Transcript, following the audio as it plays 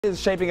Is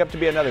shaping up to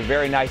be another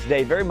very nice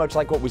day, very much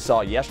like what we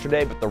saw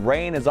yesterday, but the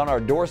rain is on our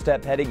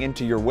doorstep heading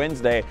into your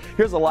Wednesday.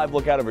 Here's a live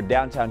look out over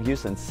downtown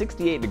Houston.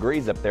 68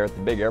 degrees up there at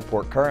the big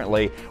airport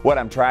currently. What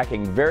I'm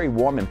tracking, very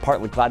warm and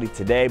partly cloudy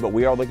today, but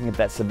we are looking at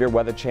that severe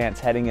weather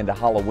chance heading into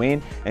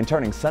Halloween and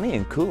turning sunny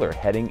and cooler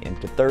heading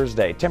into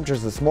Thursday.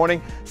 Temperatures this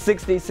morning,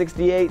 60,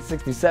 68,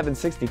 67,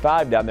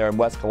 65 down there in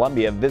West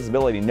Columbia.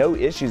 Visibility, no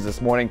issues this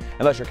morning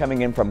unless you're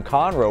coming in from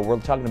Conroe. We're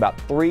talking about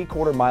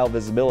 3/4 mile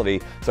visibility,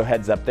 so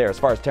heads up there. As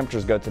far as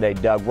temperatures go today,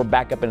 Doug, we're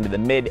back up into the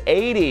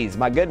mid-80s.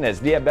 My goodness,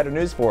 do you have better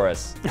news for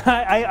us?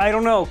 I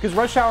don't know, because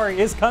rush hour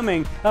is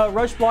coming.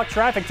 Rush block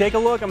traffic, take a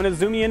look. I'm going to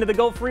zoom you into the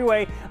Gulf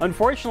Freeway.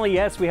 Unfortunately,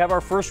 yes, we have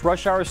our first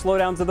rush hour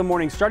slowdowns of the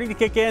morning starting to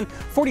kick in.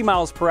 40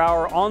 miles per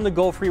hour on the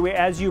Gulf Freeway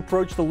as you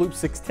approach the Loop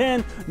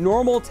 610.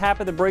 Normal tap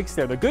of the brakes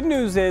there. The good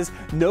news is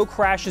no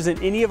crashes in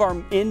any of our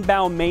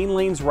inbound main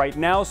lanes right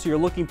now, so you're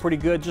looking pretty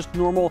good. Just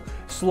normal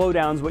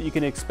slowdowns, what you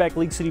can expect.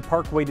 League City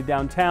Parkway to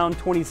downtown,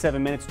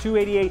 27 minutes.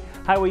 288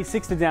 Highway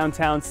 6 to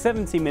downtown,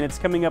 17 minutes.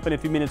 Coming up in a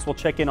few minutes, we'll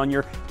check in on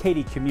your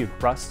Katy commute.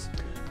 Russ?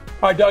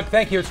 All right, Doug,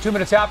 thank you. It's 2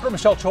 minutes after.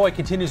 Michelle Choi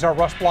continues our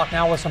rush block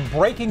now with some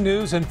breaking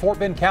news in Fort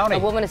Bend County. A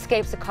woman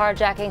escapes a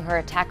carjacking. Her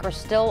attacker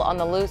still on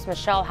the loose.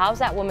 Michelle, how's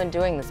that woman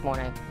doing this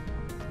morning?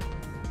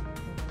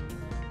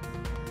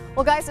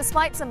 Well, guys,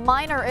 despite some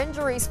minor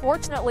injuries,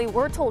 fortunately,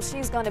 we're told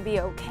she's going to be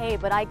okay,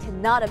 but I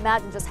cannot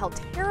imagine just how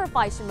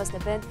terrified she must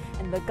have been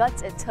and the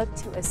guts it took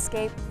to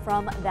escape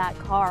from that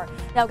car.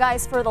 Now,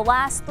 guys, for the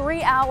last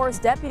 3 hours,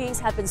 deputies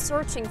have been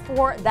searching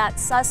for that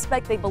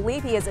suspect. They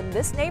believe he is in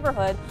this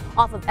neighborhood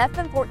off of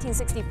FM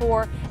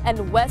 1464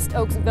 and West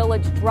Oaks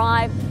Village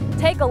Drive.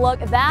 Take a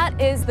look.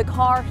 That is the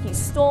car he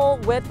stole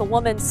with the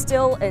woman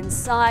still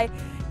inside.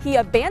 He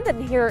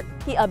abandoned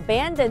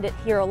it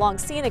here along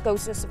Scenic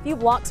Oaks, just a few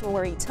blocks from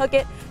where he took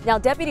it. Now,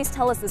 deputies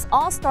tell us this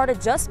all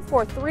started just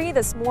before 3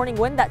 this morning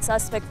when that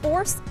suspect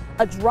forced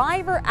a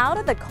driver out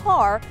of the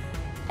car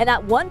and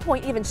at one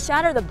point even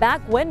shattered the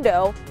back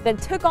window, then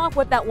took off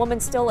with that woman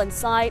still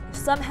inside.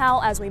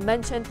 Somehow, as we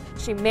mentioned,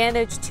 she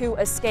managed to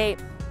escape.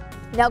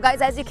 Now,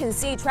 guys, as you can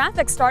see,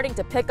 traffic's starting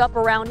to pick up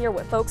around here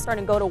with folks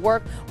starting to go to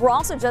work. We're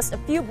also just a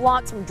few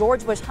blocks from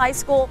George Bush High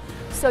School,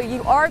 so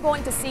you are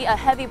going to see a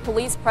heavy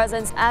police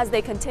presence as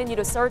they continue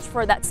to search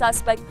for that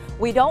suspect.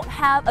 We don't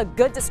have a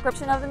good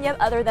description of him yet,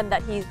 other than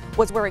that he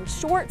was wearing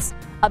shorts,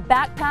 a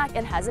backpack,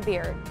 and has a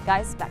beard.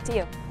 Guys, back to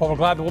you. Well, we're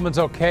glad the woman's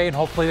okay, and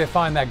hopefully they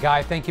find that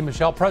guy. Thank you,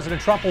 Michelle. President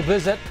Trump will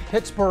visit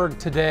Pittsburgh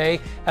today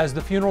as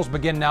the funerals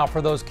begin now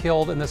for those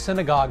killed in the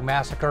synagogue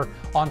massacre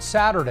on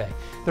Saturday.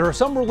 There are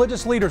some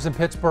religious leaders in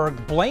Pittsburgh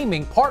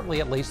blaming, partly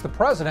at least, the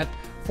president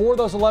for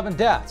those 11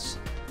 deaths.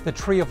 The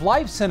Tree of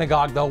Life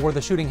synagogue, though, where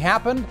the shooting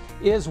happened,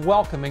 is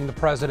welcoming the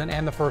president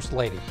and the first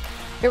lady.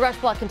 Your rush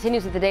block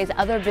continues with the day's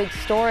other big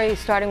story,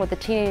 starting with the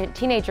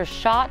teenager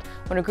shot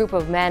when a group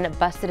of men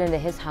busted into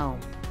his home.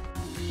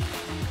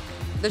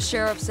 The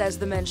sheriff says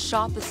the men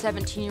shot the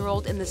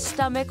 17-year-old in the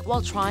stomach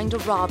while trying to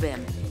rob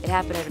him. It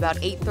happened at about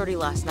 8:30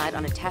 last night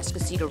on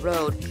Atascocita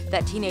Road.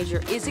 That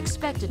teenager is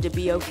expected to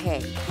be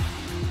okay.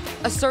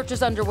 A search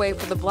is underway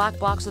for the black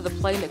box of the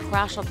plane that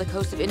crashed off the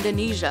coast of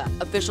Indonesia.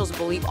 Officials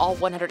believe all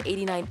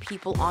 189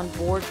 people on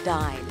board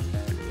died.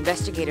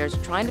 Investigators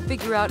are trying to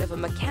figure out if a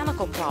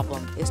mechanical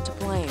problem is to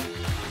blame.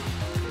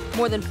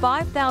 More than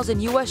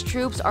 5,000 U.S.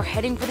 troops are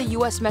heading for the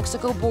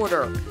U.S.-Mexico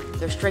border.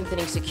 They're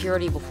strengthening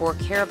security before a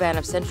caravan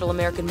of Central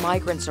American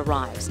migrants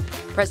arrives.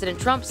 President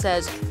Trump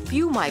says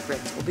few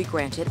migrants will be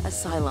granted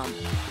asylum.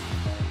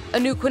 A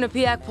new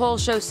Quinnipiac poll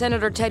shows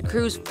Senator Ted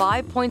Cruz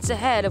 5 points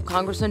ahead of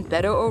Congressman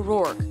Beto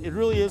O'Rourke. It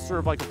really is sort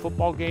of like a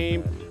football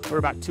game. We're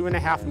about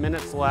 2.5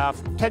 minutes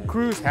left. Ted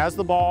Cruz has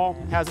the ball,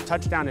 has a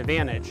touchdown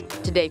advantage.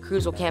 Today,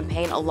 Cruz will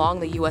campaign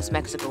along the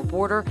U.S.-Mexico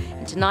border,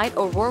 and tonight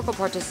O'Rourke will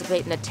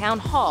participate in a town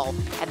hall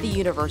at the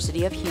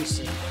University of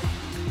Houston.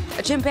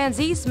 A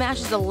chimpanzee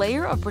smashes a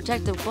layer of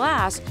protective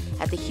glass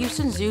at the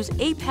Houston Zoo's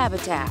ape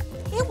habitat.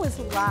 It was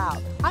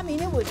loud. I mean,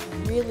 it was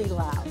really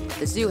loud.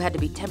 The zoo had to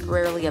be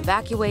temporarily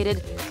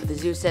evacuated, but the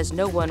zoo says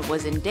no one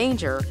was in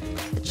danger.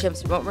 The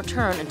chimps won't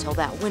return until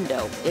that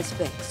window is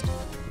fixed.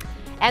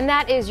 And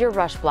that is your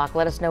Rush Block.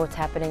 Let us know what's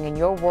happening in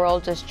your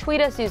world. Just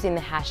tweet us using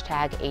the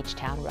hashtag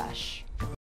HTownRush.